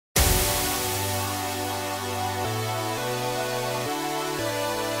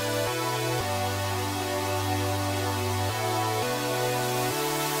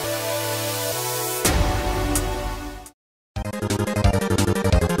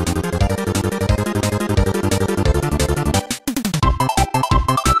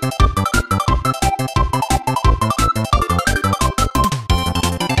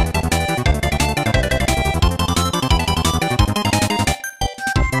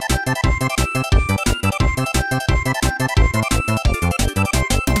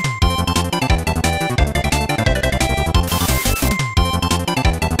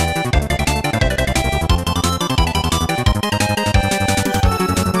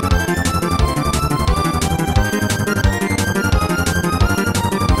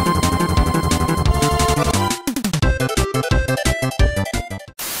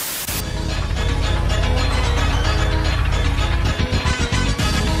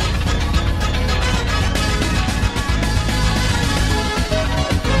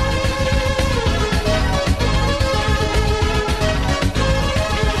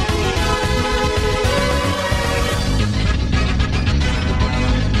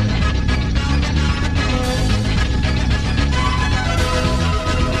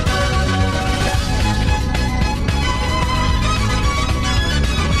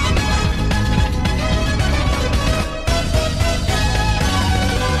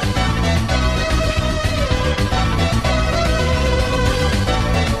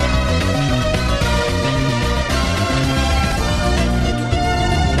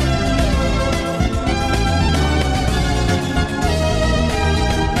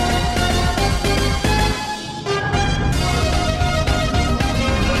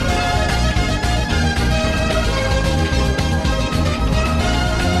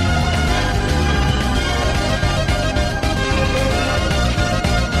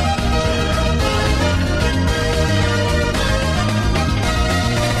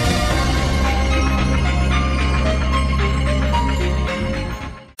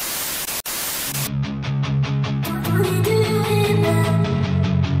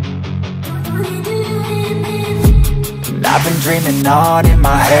I've been dreaming on in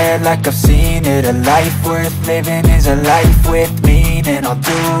my head like I've seen it. A life worth living is a life with meaning. I'll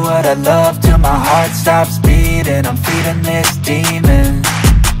do what I love till my heart stops beating. I'm feeding this demon.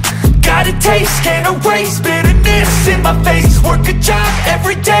 Got a taste, can't erase bitterness in my face. Work a job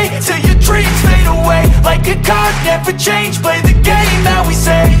every day till your dreams fade away. Like a card, never change, play the game that we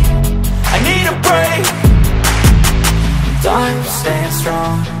say. I need a break. I'm staying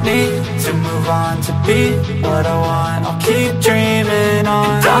strong, need to move on to be what I want. I'll keep dreaming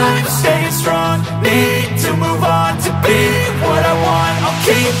on. I'm staying strong, need to move on to be what I want. I'll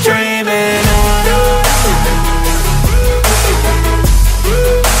keep dreaming on.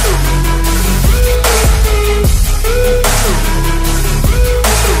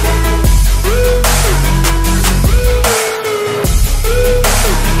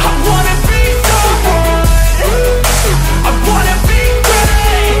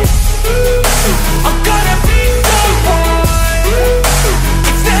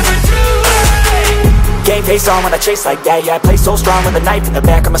 Face on when I chase like that, yeah, I play so strong with a knife in the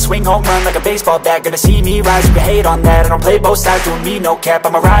back. I'ma swing home run like a baseball bat. Gonna see me rise, you can hate on that. I don't play both sides, doing me no cap.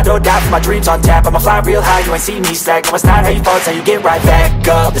 I'ma ride or die for my dreams on tap. I'ma fly real high, you ain't see me slack. No, it's not how you fall, it's how you get right back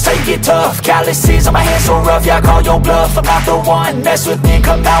up. That's how you get tough. Calluses on my hands so rough, yeah, I call your bluff. I'm not the one, mess with me and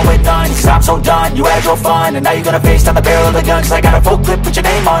come out with none. Cause I'm so done, you had your fun. And now you're gonna face down the barrel of the gun. Cause I got a full clip, put your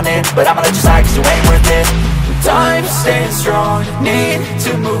name on it. But I'ma let you slide cause you ain't worth it. I'm staying strong, need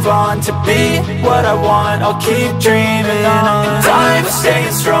to move on to be what I want. I'll keep dreaming on. I'm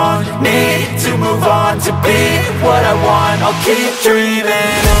staying strong, need to move on to be what I want. I'll keep dreaming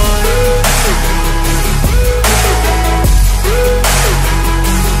on.